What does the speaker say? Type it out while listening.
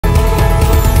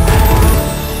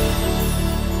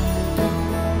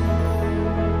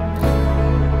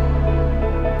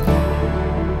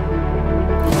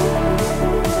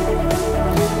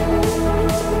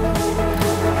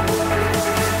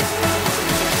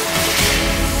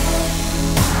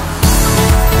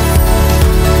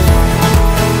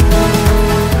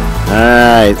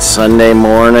Alright, Sunday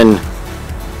morning.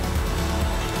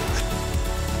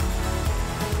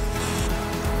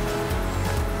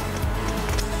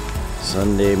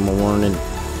 Sunday morning.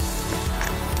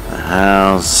 The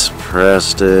house,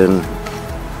 Preston.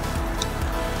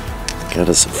 Got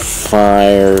us a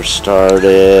fire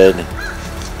started.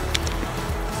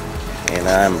 And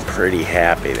I'm pretty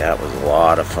happy. That was a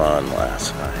lot of fun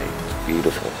last night.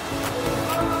 Beautiful.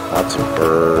 Lots of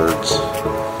birds.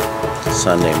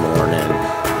 Sunday morning.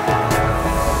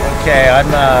 Okay,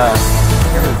 I'm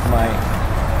here with my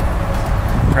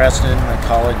Preston, my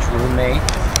college roommate.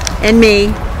 And me.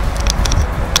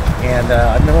 And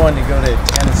I've been wanting to go to a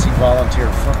Tennessee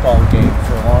volunteer football game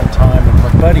for a long time, and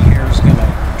my buddy here is going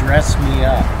to dress me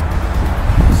up.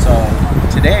 So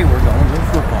today we're going to a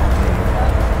football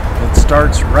game. It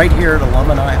starts right here at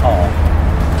Alumni Hall.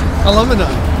 Alumni.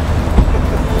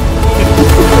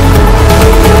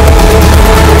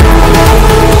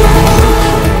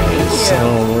 So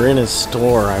we're in a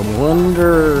store. I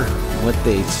wonder what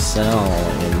they sell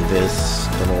in this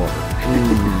store.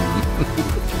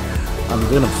 I'm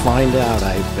gonna find out,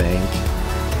 I think.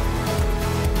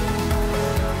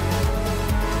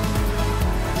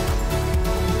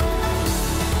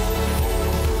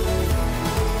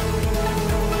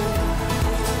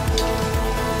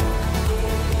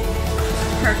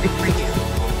 Perfect for you.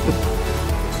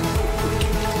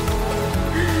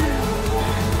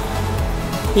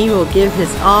 He will give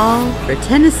his all for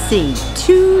Tennessee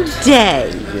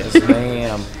today. Yes,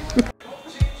 ma'am.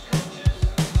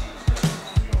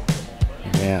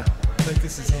 Yeah. I think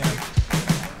this is him.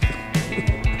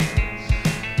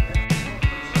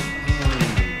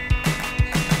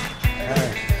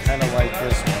 Kind of like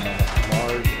this one, a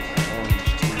large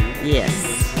orange tube. Yes.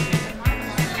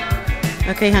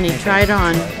 Okay, honey, try it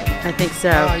on. I think so.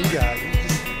 Oh, you got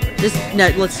it. Just no.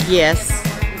 Let's yes.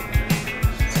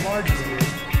 It's large here.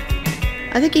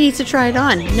 I think he needs to try it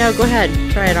on. No, go ahead,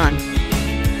 try it on.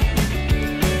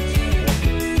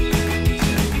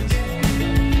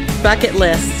 Bucket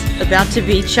list about to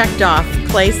be checked off.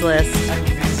 Clay's list.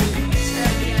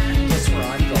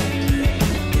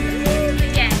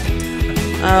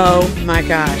 Oh my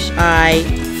gosh, I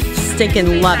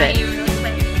stinking love it.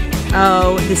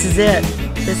 Oh, this is it.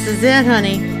 This is it,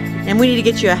 honey. And we need to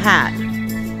get you a hat.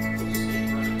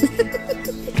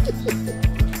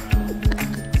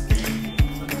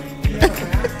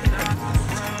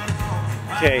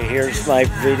 Okay, here's my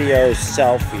video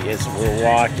selfie as we're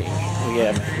walking. We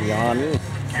have Yanni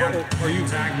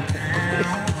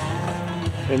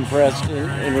and Preston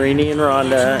and Rini and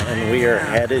Rhonda, and we are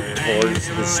headed towards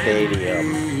the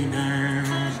stadium.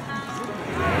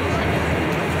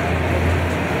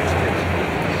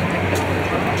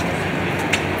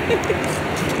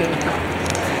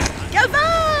 Go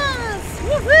Vols!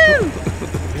 Woohoo!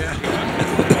 Yeah.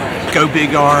 Go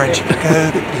Big Orange.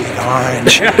 Go Big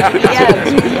Orange.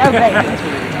 Yeah, baby.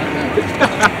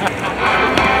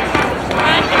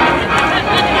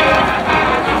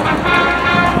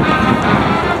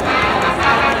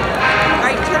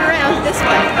 Alright, turn around this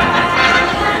way.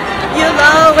 You'll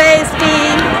always be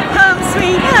home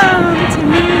sweet home to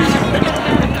me.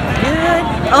 Good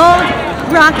old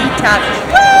Rocky Top.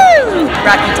 Woo!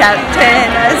 Rocky Top,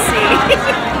 Tennessee.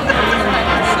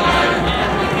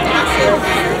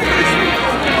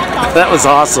 That was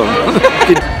awesome.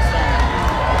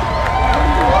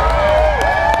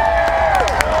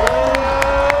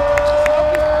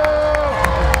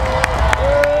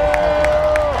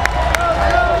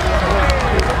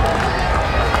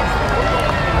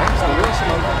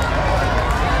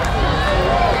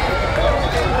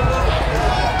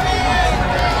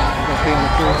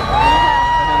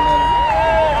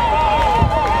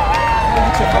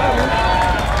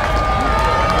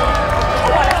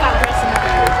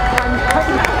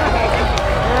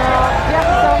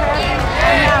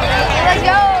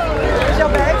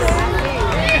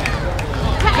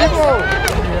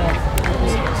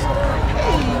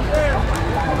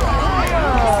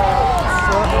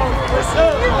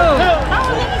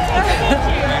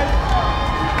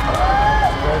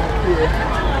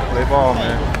 Play ball,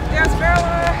 man.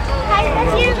 Hi,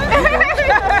 that's you.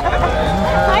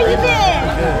 How you been?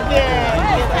 Good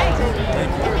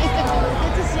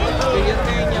to see you.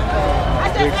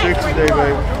 Big 6 today,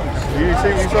 baby. You didn't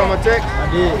see me? You saw my text? I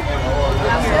did.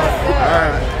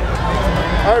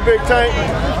 All right, Big Tank.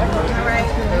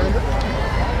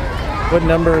 What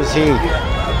number is he? 4.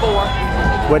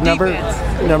 What number?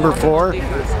 Number 4?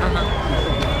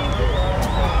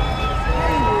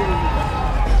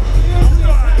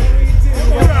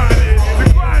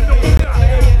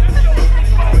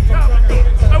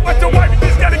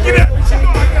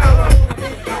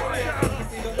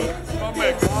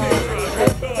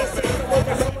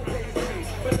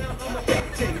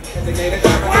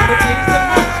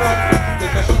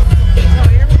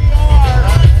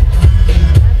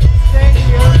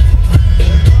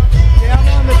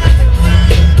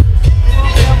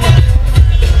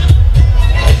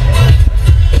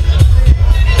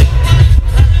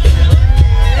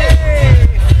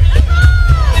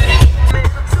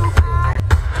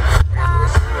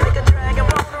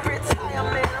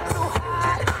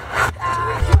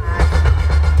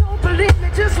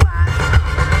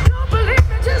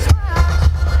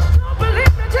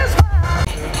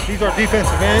 He's our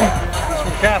defensive end. He's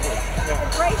from Catholic.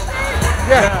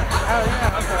 Yeah.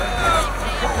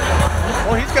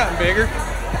 Well, he's gotten bigger.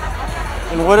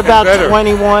 And what about better.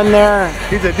 21 there?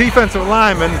 He's a defensive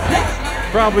lineman,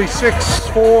 probably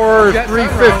 6'4",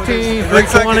 315,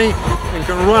 320, and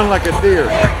can run like a deer.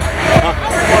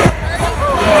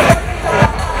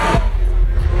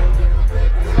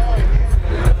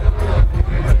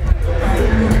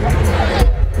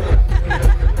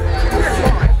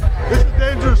 This is a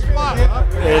dangerous spot, huh?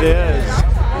 It is.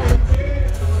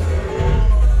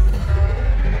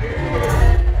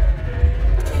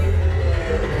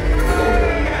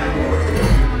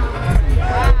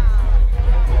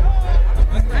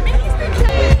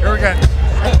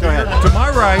 Go ahead. To my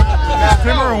right is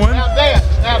Tim Irwin, a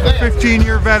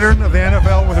 15-year veteran of the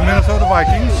NFL with the Minnesota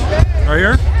Vikings, right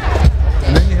here.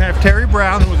 And then you have Terry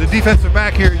Brown, who was a defensive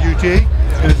back here at UT,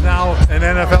 and is now an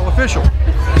NFL official.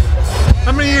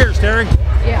 How many years, Terry?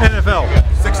 NFL?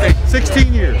 16.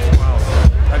 16 years. Wow.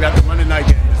 I got the Monday night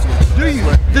game this week. Do you?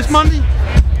 This Monday?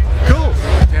 Cool.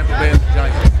 Tampa Bay and the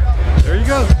Giants. There you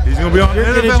go. He's going to be on You're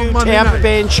going to NFL do Monday Tampa night.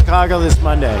 Bay and Chicago this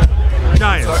Monday.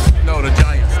 Giants. No, the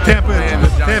Giants. Tampa Bay and the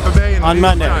Giants. On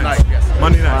Monday. Giants. Yes.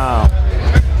 Monday night. Wow.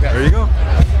 There you go.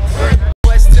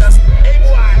 It's just, hey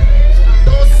boy,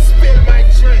 don't spit my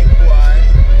drink, boy.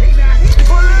 Hey now, he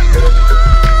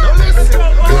don't listen.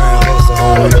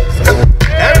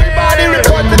 Everybody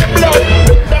report to the blow.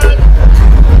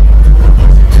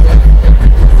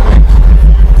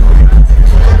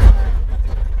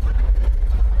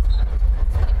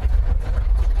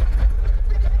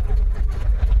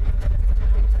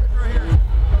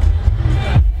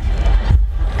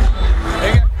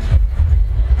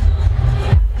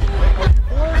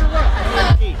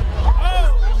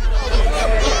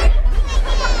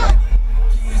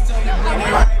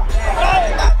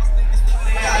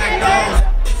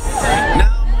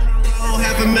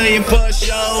 Per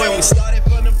show, and we started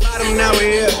from the bottom, now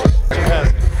we're here.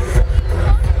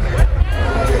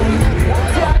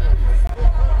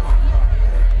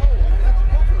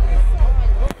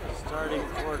 Starting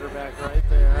quarterback right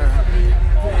there.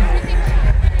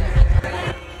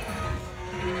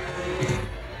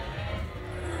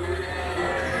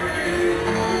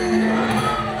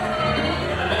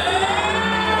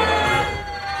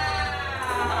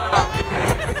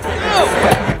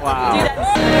 Wow.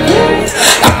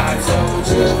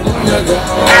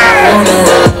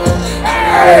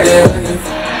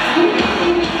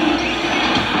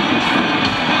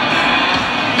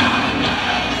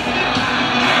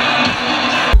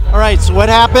 All right, so what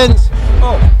happens?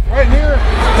 Oh, right here,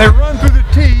 they run through the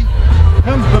T.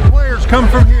 The players come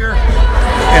from here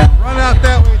and run out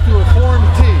that way through a formed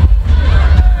T.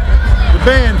 The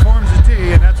band forms a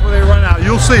T, and that's where they run out.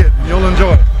 You'll see it, and you'll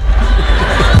enjoy it.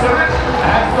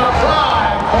 As the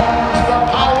flag forms the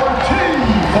power T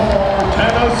for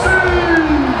Tennessee.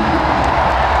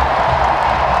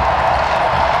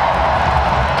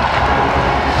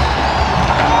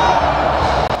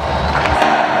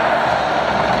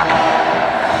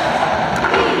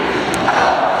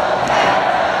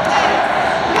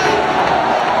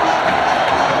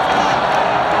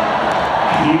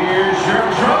 Here's your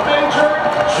drum major,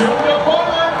 Junior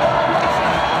Bowman.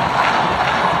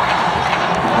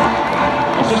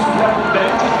 Assistant Director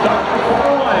is Dr.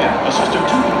 Paul Ryan. Assistant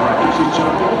to the Directors is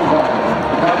John Goldberg.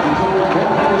 Guiding to the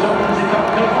co-players of Lindsay Cup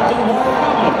Nichols and Laura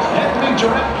Williams. And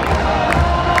Major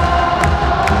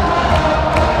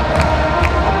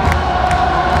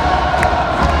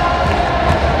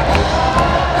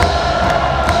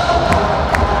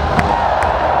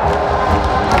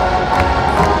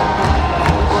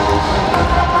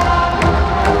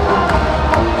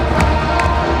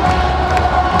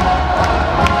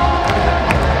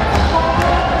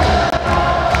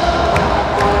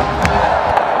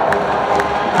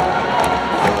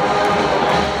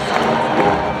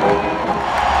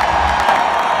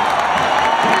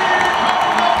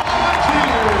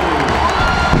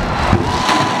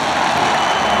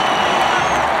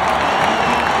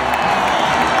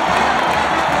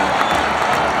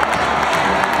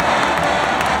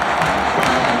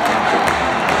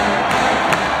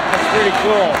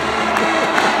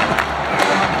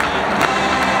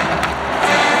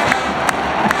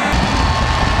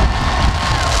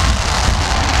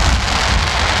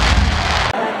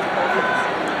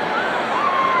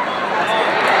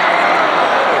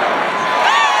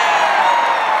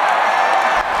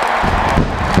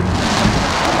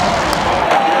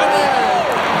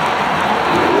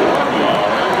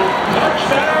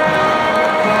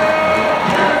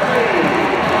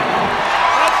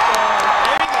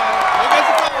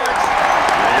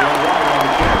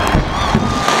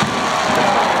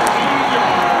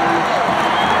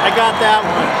got that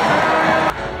one.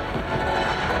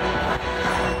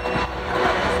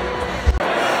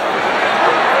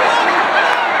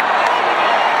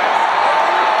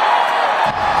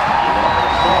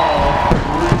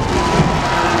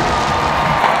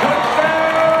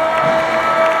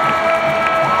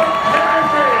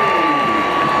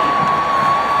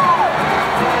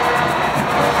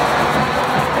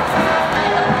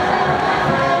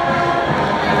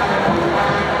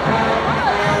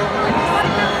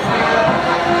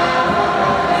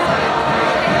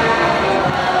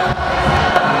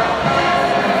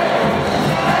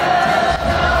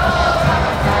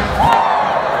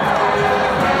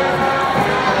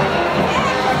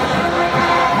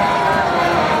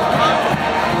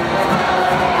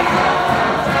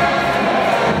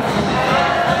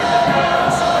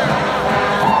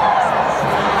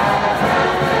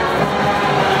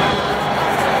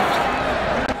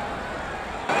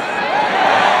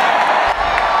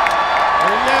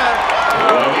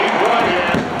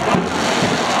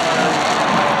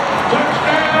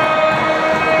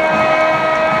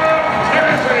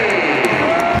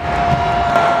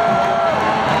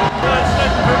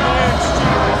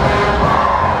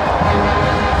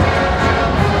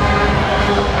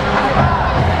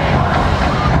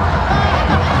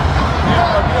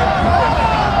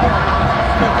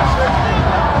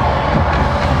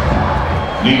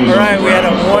 All right, we had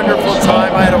a wonderful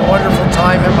time. I had a wonderful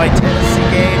time at my Tennessee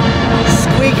game.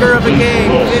 Squeaker of a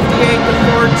game, 58-14.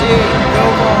 Go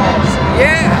Vols!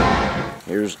 Yeah!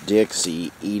 Here's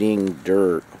Dixie eating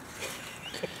dirt.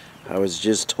 I was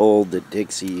just told that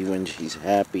Dixie, when she's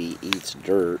happy, eats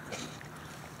dirt.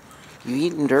 You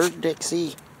eating dirt,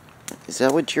 Dixie? Is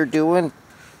that what you're doing?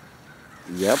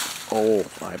 Yep. Oh,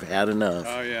 I've had enough.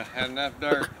 Oh yeah, had enough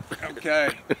dirt.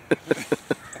 Okay.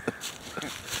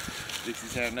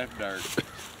 Dixie's had enough dirt.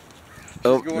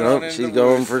 Oh, no, she's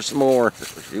going for some more.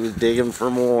 She was digging for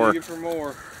more. Digging for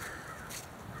more.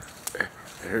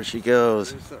 There she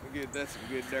goes. There's something good. That's some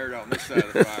good dirt on this side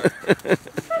of the fire.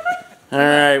 All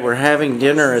right, we're having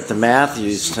dinner at the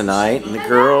Matthews tonight, and the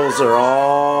girls are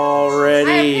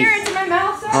already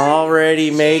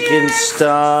making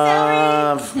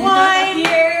stuff. Wine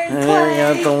here. And they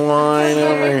got the wine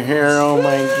over here. Oh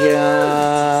my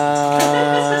God.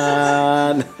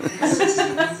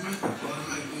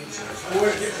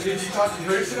 Did you talk to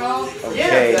Grace at all?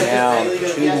 Okay, now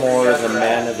two more of the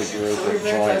men of the group have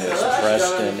joined us,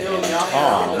 Preston and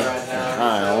Tom and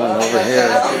Kyle, and over here,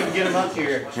 Get him up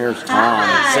here. here's Tom.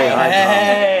 Say hi, Tom.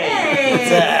 Hey!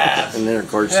 What's up? And then, of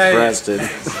course, Preston.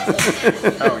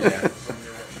 Oh yeah.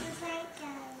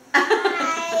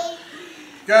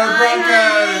 Go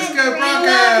Broncos! Go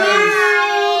Broncos!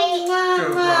 Go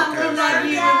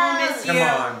Broncos! Come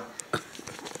on.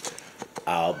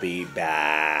 I'll be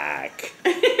back.